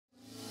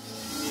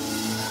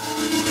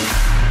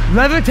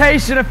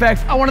Levitation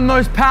effects are one of the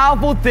most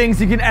powerful things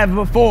you can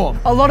ever perform.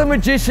 A lot of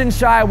magicians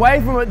shy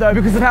away from it though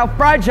because of how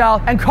fragile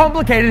and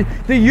complicated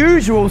the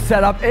usual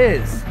setup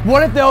is.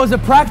 What if there was a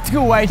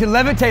practical way to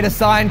levitate a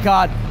sign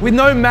card with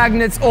no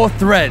magnets or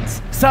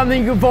threads?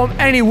 Something you can perform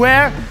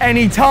anywhere,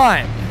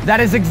 anytime.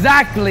 That is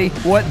exactly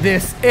what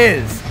this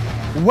is.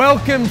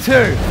 Welcome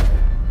to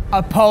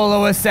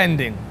Apolo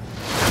Ascending.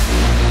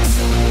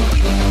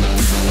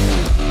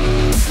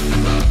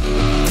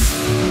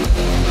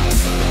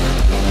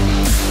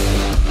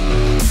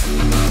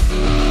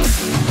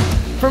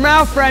 From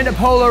our friend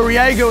Apolo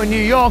Riego in New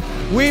York,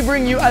 we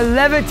bring you a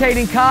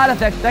levitating card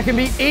effect that can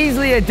be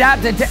easily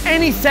adapted to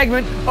any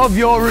segment of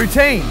your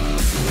routine.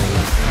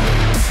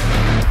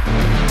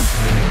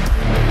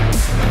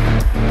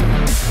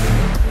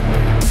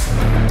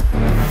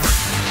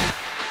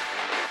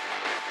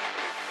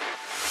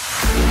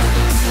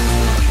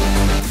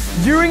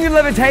 During the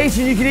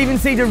levitation, you can even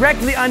see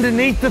directly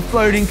underneath the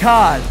floating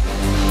card.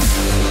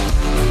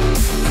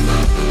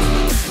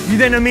 You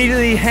then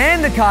immediately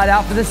hand the card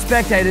out for the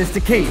spectators to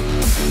keep.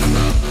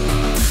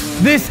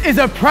 This is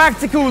a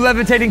practical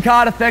levitating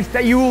card effect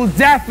that you will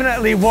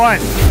definitely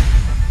want.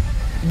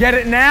 Get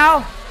it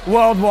now,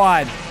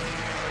 worldwide.